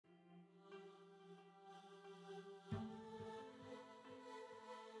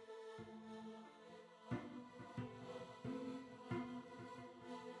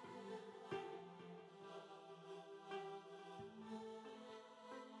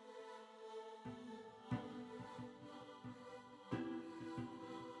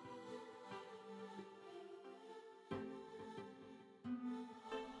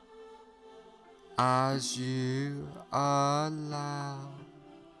as you allow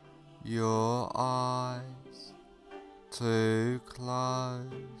your eyes to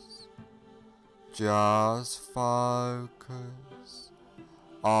close, just focus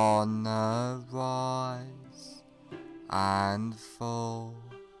on the rise and fall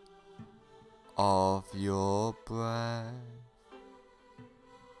of your breath,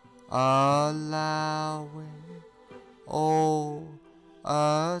 allowing all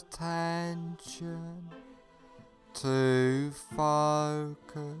attention to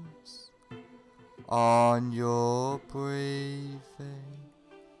focus on your breathing,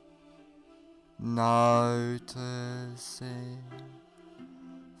 noticing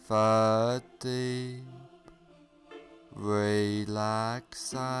the deep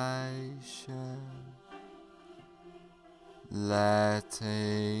relaxation,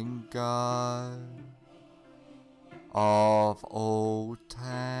 letting go of all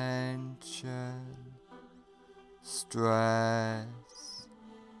tension, stress,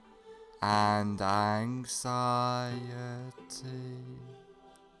 and anxiety,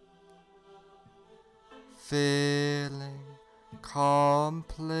 feeling completely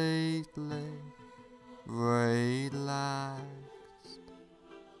relaxed.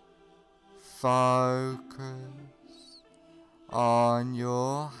 Focus on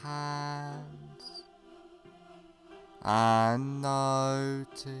your hands and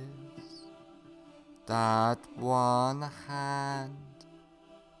notice that one hand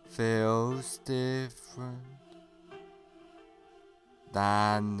feels different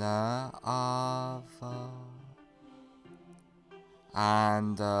than the other,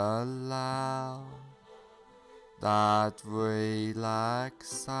 and allow that relaxation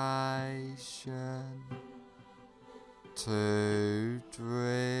to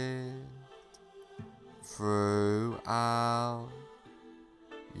drift throughout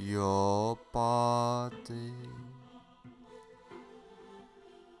your body,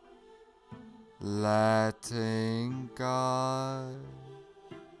 letting go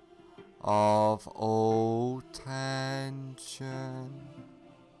of all tension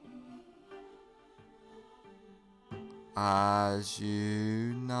as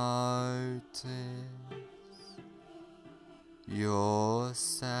you notice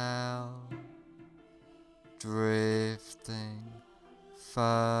yourself drifting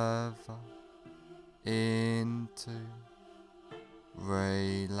further into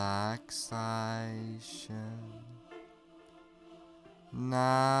relaxation.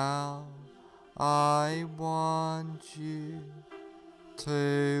 Now I want you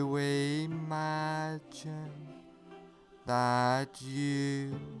to imagine that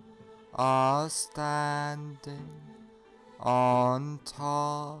you are standing on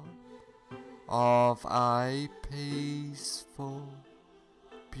top of a peaceful,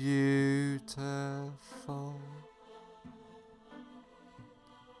 beautiful,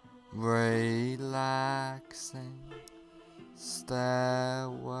 relaxing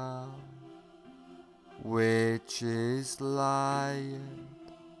stairwell, which is layered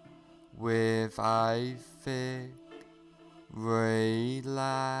with a thick,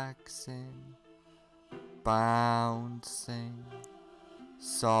 relaxing, bouncing,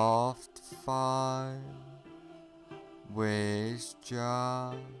 soft foam, which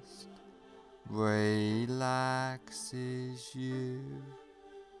just relaxes you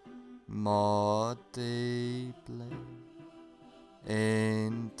more deeply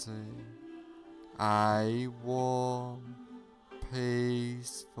into a warm,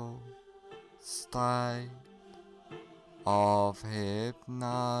 peaceful state of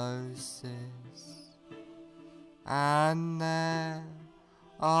hypnosis. And there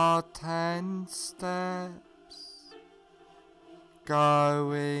are 10 steps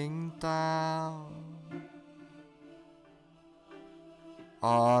going down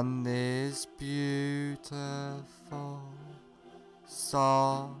on this beautiful,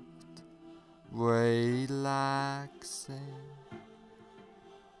 soft, relaxing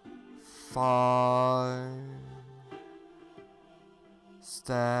foam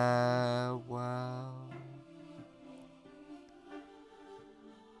stairwell.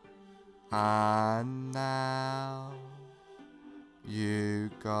 And now you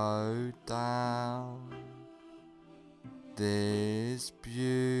go down this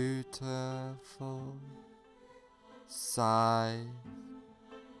beautiful, safe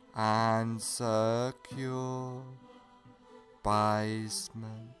and secure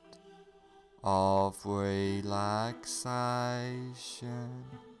basement of relaxation,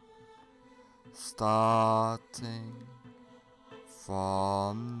 starting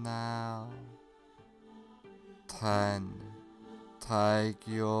from now. 10 take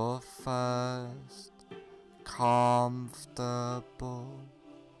your first comfortable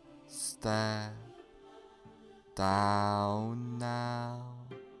step down now,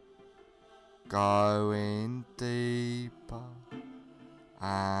 going deeper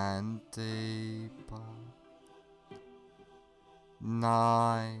and deeper.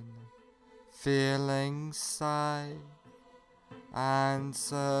 9. Feeling safe and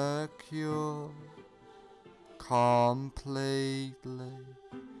secure, completely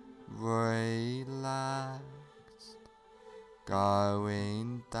relaxed,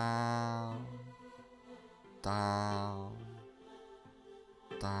 going down, down,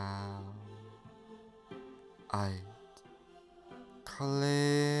 down. 8.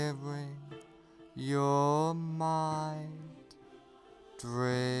 Clearing your mind,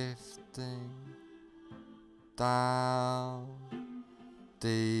 drifting down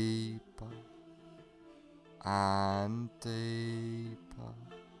deeper and deeper.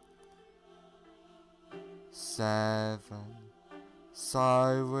 7.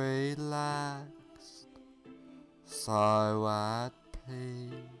 So relaxed, so at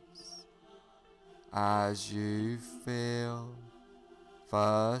peace, as you feel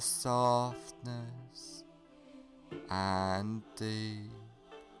the softness and deep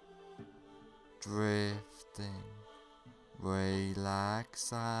drifting relaxation.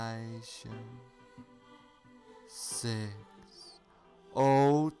 6.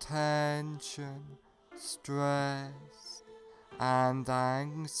 All tension, stress and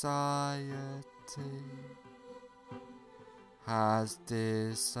anxiety has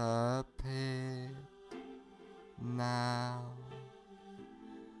disappeared now,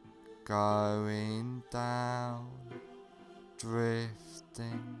 going down,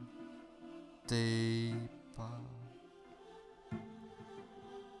 drifting deeper.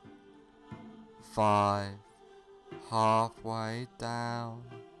 5. Halfway down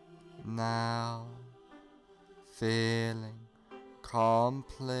now, feeling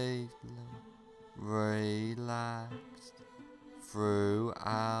completely relaxed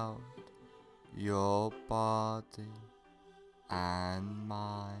throughout your body and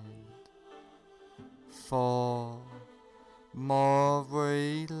mind. 4. More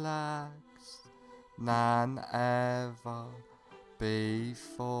relaxed than ever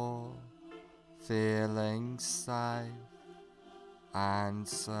before, feeling safe and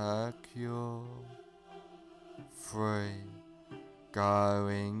secure. 3.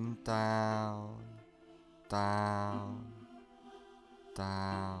 Going down, down,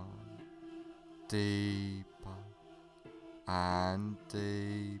 down, deeper and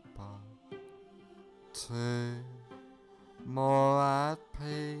deeper. 2. More at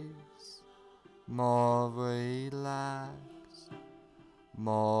peace, more relaxed,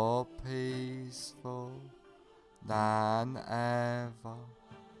 more peaceful than ever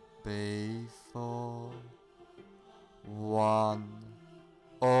before. 1.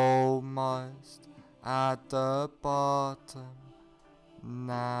 Almost at the bottom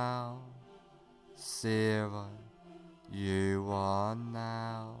now. 0. You are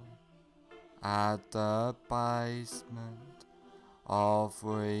now at the basement of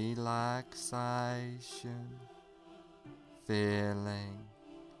relaxation, feeling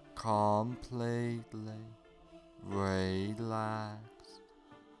completely relaxed.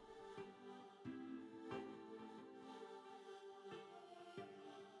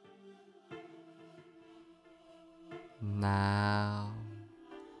 Now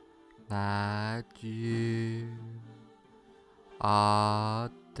that you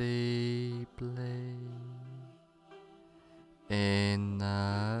are deeply in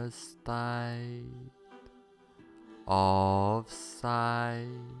a state of safe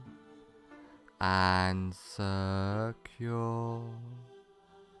and secure,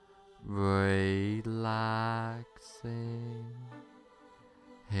 relaxing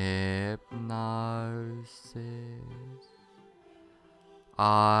hypnosis,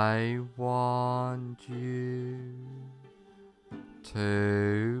 I want you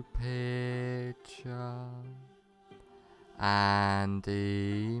to picture and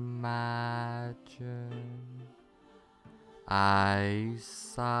imagine a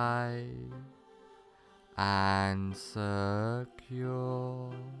safe and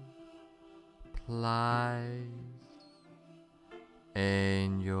secure place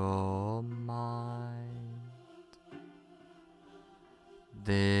in your mind.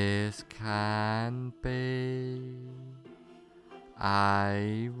 This can be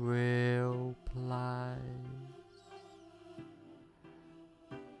a real place,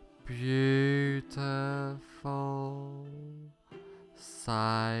 beautiful,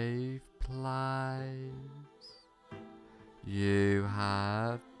 safe place you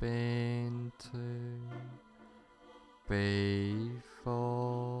have been to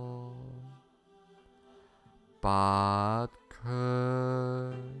before, but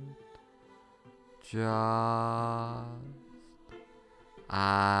could just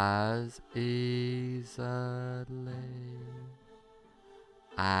as easily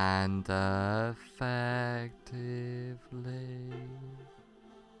and effectively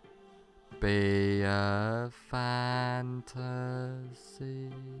be a fantasy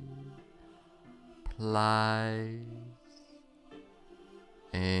place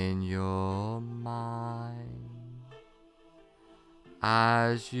in your mind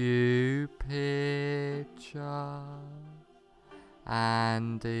as you picture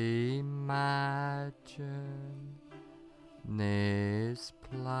and imagine this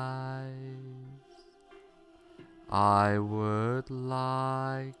place. I would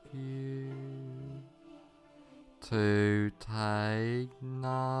like you to take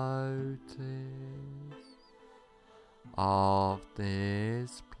notice of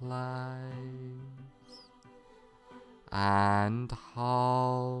this place and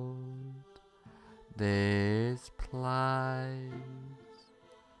hold this place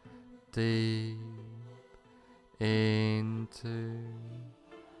deep into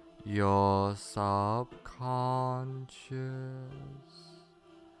your subconscious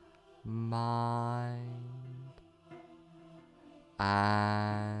mind,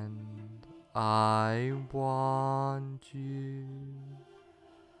 and I want you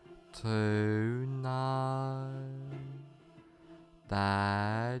to know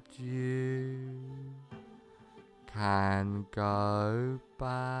that you can go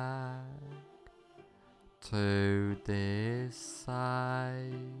back to this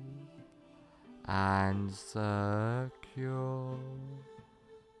safe and secure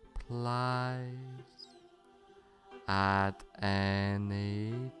place at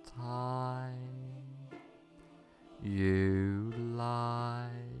any time you like,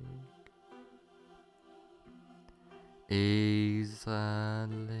 easily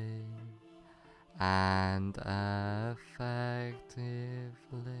and effectively.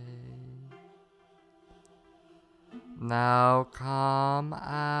 Now come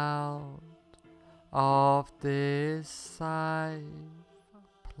out of this safe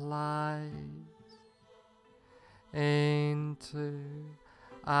place into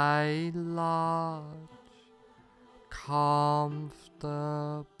a large, comfortable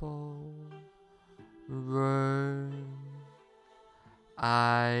room,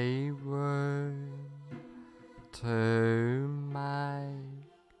 a room to make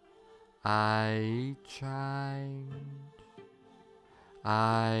a change,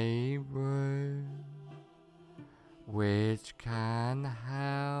 a room which can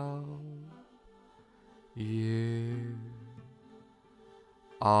help you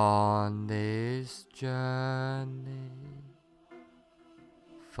on this journey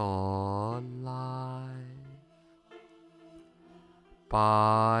for life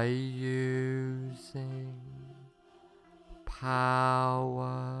by using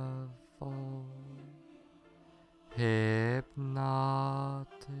powerful hypnotic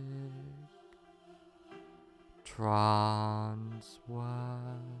trance work,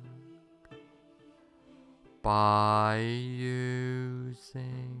 by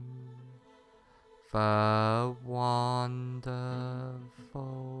using the wonderful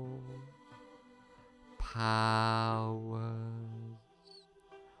powers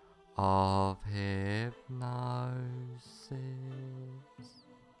of hypnosis.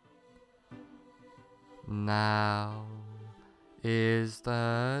 Now is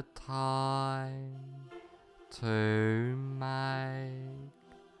the time to make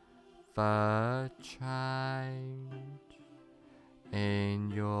the change in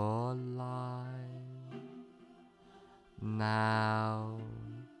your life. Now's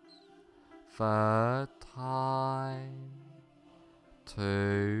the time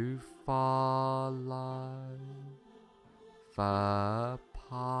to follow the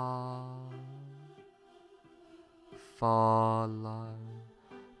path, follow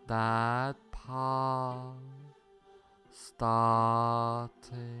that path, starting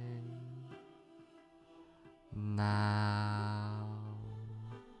now.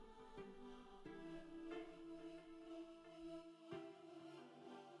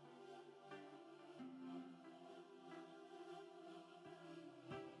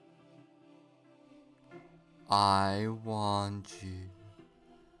 I want you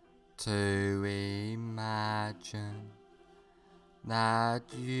to imagine that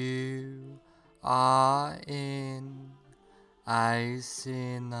you are in a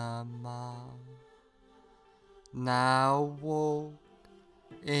cinema Now walk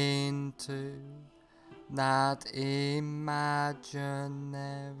into that imaginary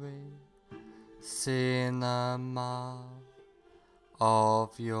cinema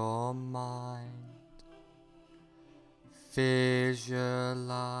of your mind. Visualize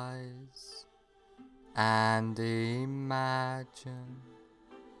and imagine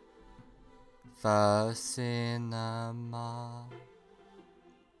the cinema.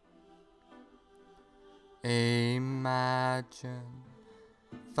 Imagine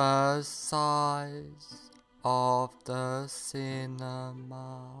the size of the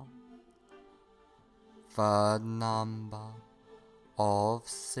cinema, the number of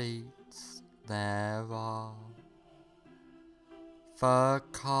seats there are, the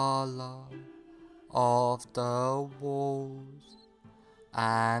color of the walls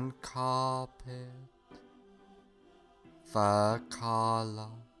and carpet, the color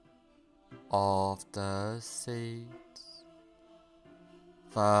of the seats,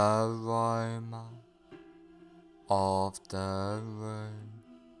 the aroma of the room,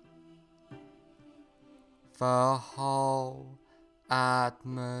 the whole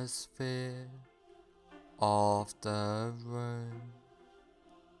atmosphere of the room.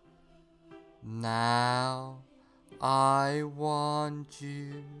 Now I want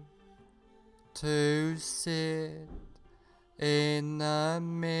you to sit in the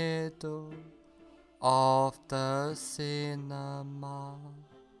middle of the cinema,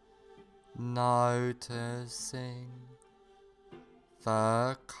 noticing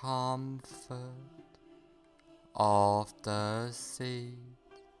the comfort of the seat.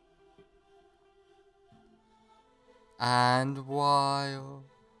 And while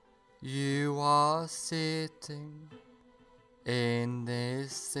you are sitting in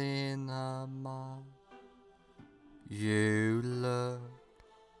this cinema, you look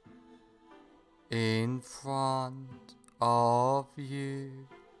in front of you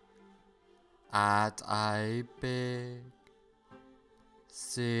at a big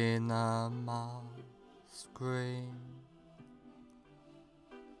cinema screen,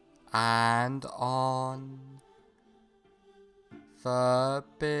 and on the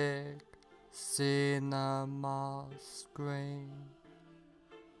big cinema screen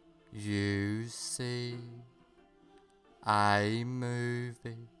you see a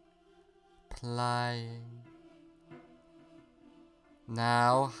movie playing.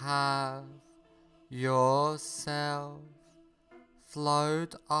 Now have yourself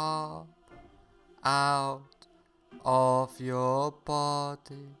float up out of your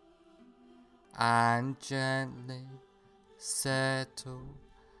body and gently settle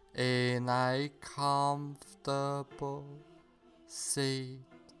in a comfortable seat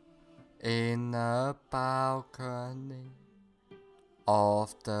in the balcony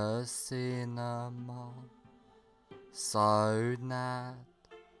of the cinema, so that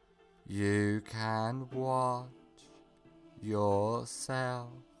you can watch yourself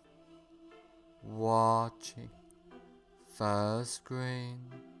watching the screen.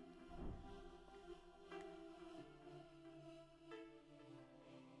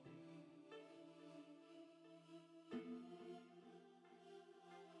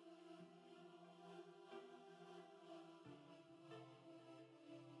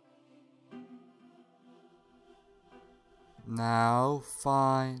 Now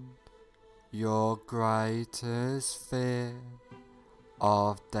find your greatest fear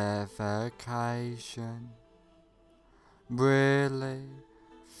of defecation. Really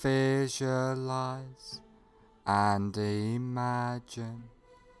visualize and imagine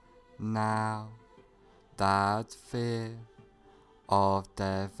now that fear of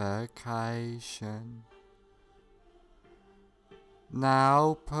defecation.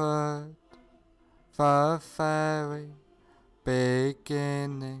 Now put the very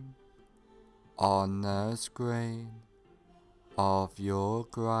beginning on the screen of your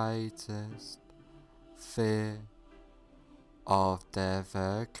greatest fear of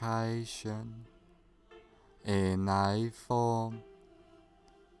defecation in a form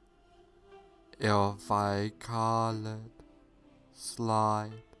of a colored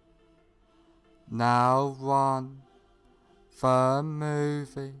slide. Now run the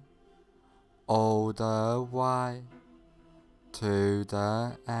movie all the way to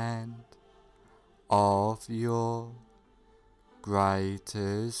the end of your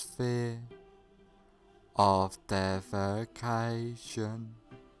greatest fear of defecation.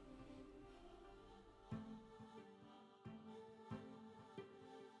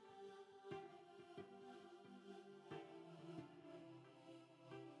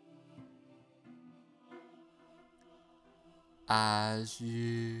 As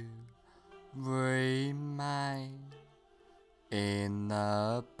you remain in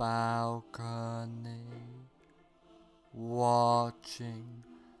the balcony, watching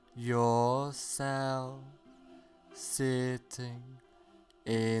yourself sitting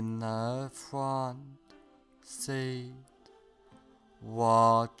in the front seat,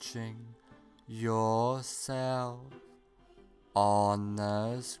 watching yourself on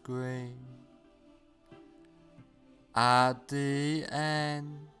the screen. At the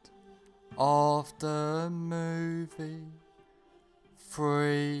end of the movie,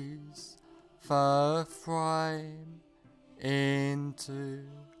 freeze the frame into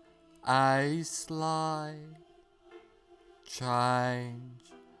a slide,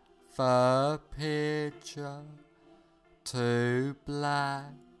 change the picture to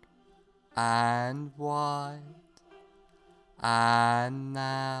black and white, and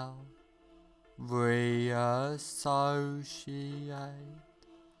now reassociate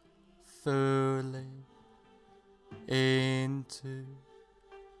fully into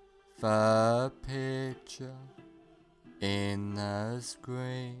the picture in the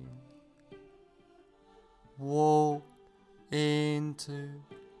screen. Walk into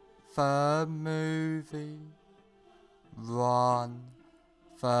the movie, run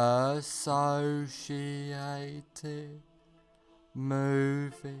the associated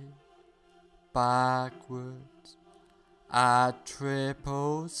movie backwards at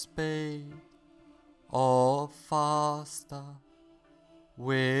triple speed or faster,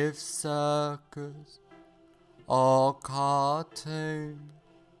 with circus or cartoon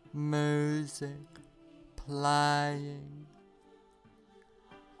music playing,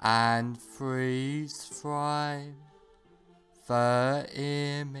 and freeze frame the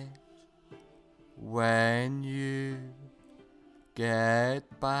image when you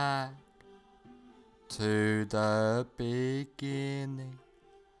get back to the beginning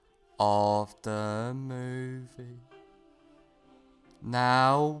of the movie.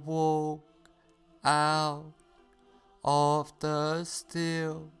 Now walk out of the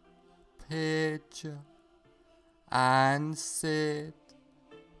still picture and sit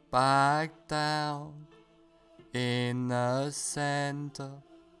back down in the center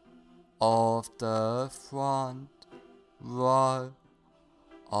of the front row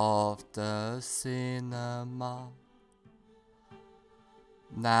of the cinema.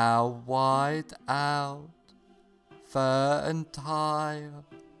 Now white out the entire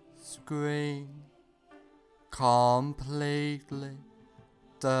screen, completely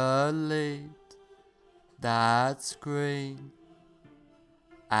delete that screen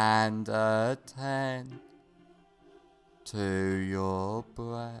and attend to your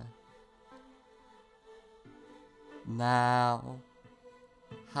breath. Now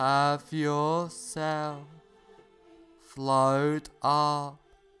have yourself float up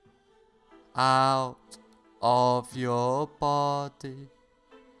out of your body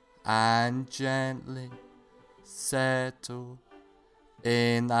and gently settle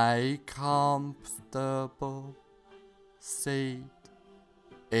in a comfortable seat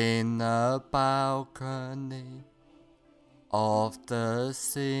in the balcony of the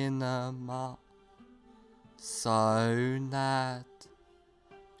cinema, so that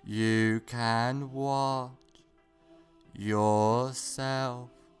you can watch yourself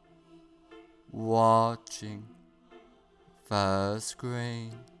watching the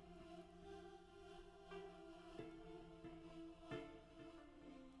screen.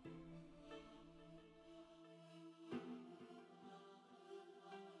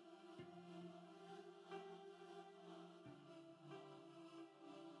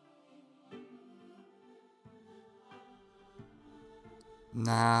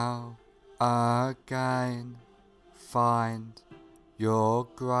 Now again find your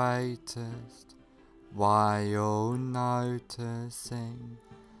greatest while noticing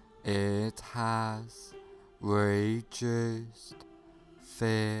it has reduced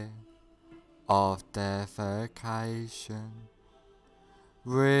fear of defecation.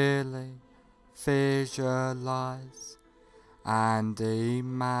 Really visualize and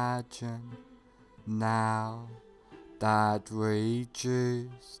imagine now that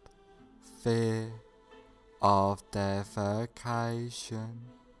reduced fear of defecation.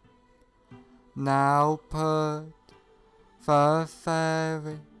 Now put the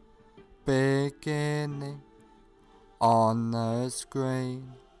very beginning on the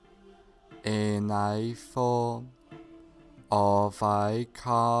screen in a form of a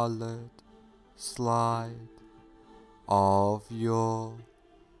colored slide of your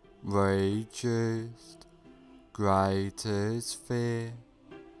reduced greatest fear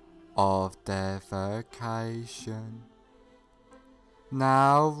of defecation.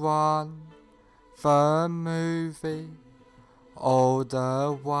 Now run the movie all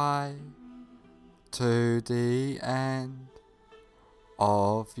the way to the end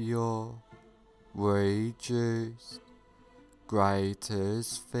of your reduced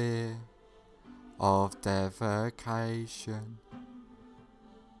greatest fear of defecation.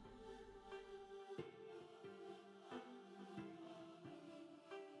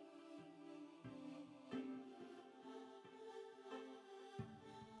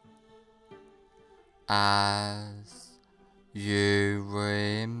 As you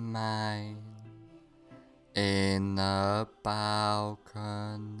remain in the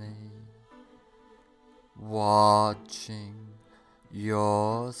balcony, watching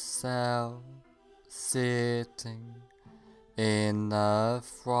yourself sitting in the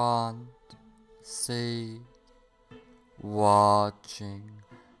front seat, watching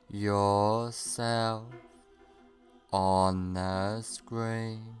yourself on the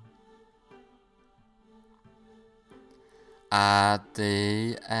screen. At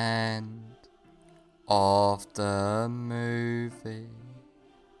the end of the movie,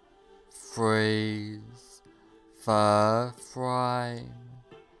 freeze the frame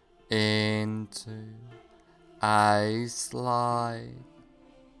into a slide,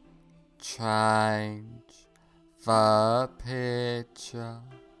 change the picture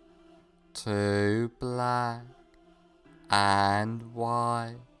to black and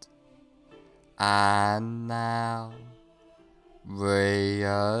white, and now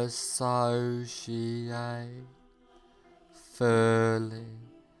reassociate fully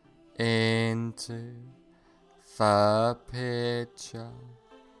into the picture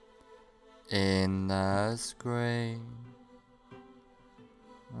in the screen.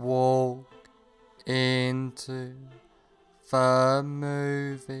 Walk into the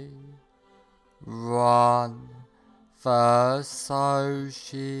movie, run the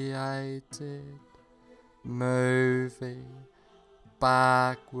associated movie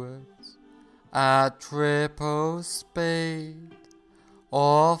backwards at triple speed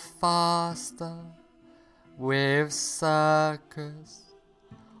or faster with circus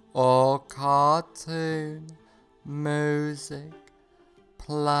or cartoon music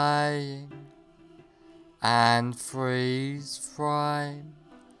playing, and freeze frame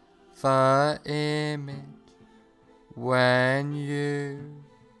the image when you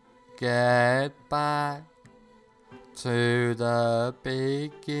get back to the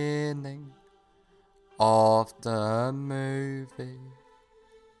beginning of the movie.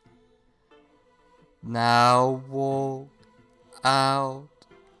 Now walk out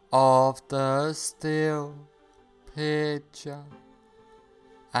of the still picture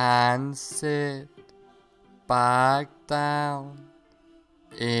and sit back down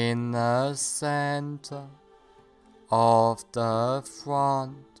in the center of the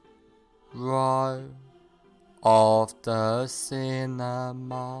front row of the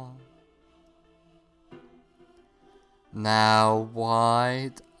cinema. Now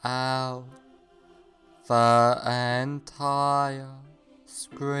wide out the entire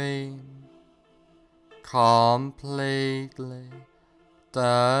screen, completely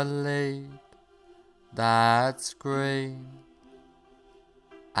delete that screen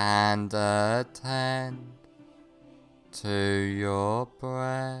and attend to your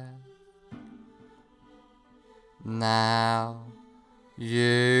breath. Now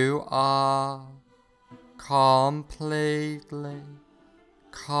you are completely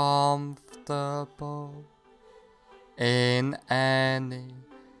comfortable in any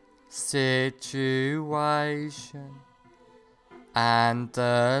situation and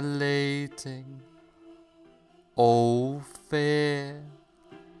deleting all fear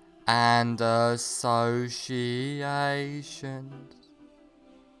and associations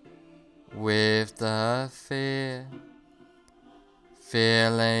with the fear,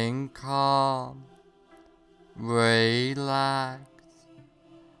 feeling calm, relaxed,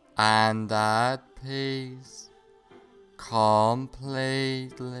 and at peace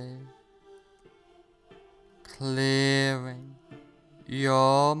completely, clearing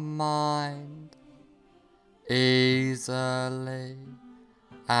your mind easily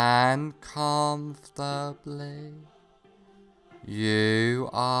and comfortably. You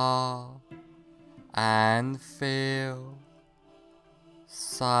are and feel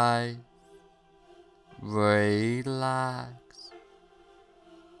safe, relaxed,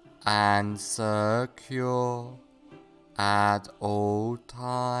 and secure at all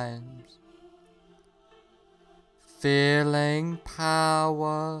times, feeling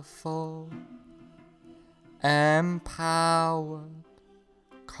powerful, empowered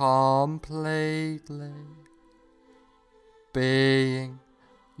completely, being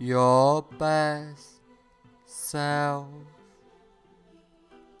your best self.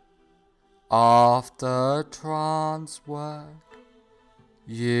 After trance work,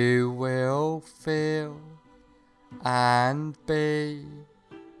 you will feel and be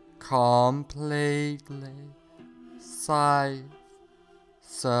completely safe,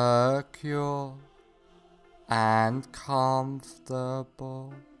 secure, and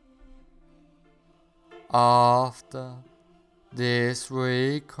comfortable. After this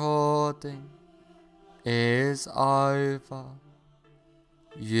recording is over,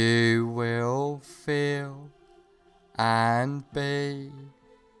 you will feel and be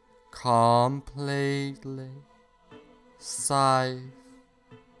completely safe,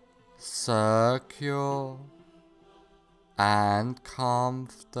 secure, and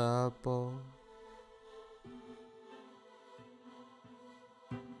comfortable.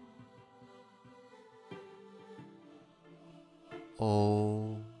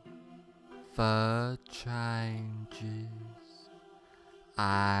 All the changes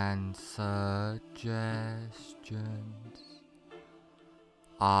and suggestions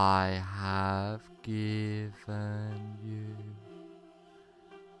I have given you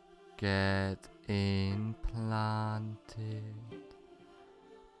get implanted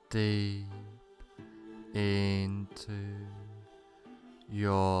deep into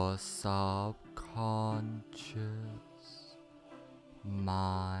your subconscious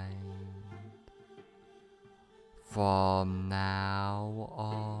mind. From now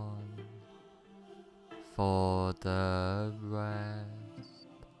on, for the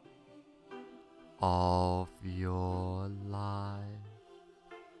rest of your life,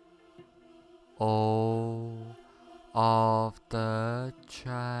 all of the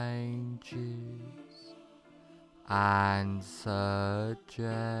changes and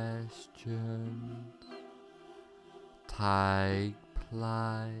suggestions take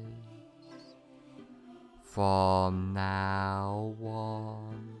place from now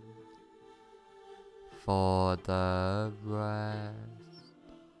on for the rest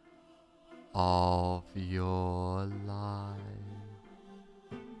of your life.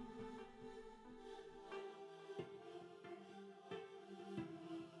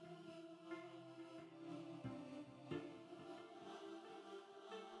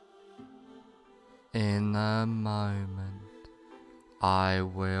 In a moment, I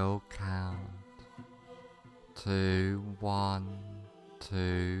will count to 1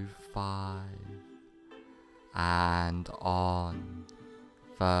 to 5, and on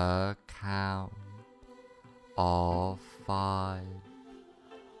the count of 5,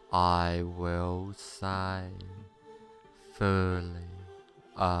 I will say fully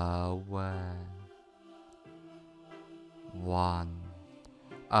aware. 1.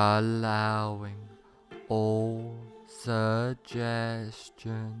 Allowing all suggestions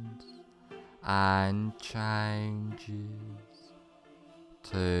and changes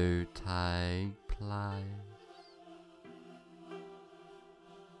to take place.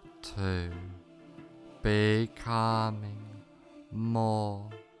 2. Becoming more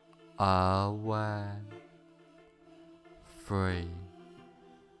aware. 3.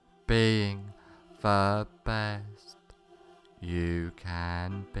 Being the best you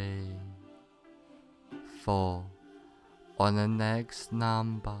can be. 4. On the next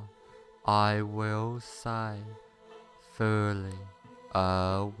number, I will say fully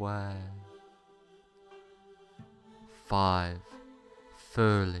aware. 5.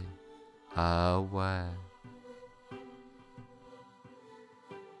 Fully aware.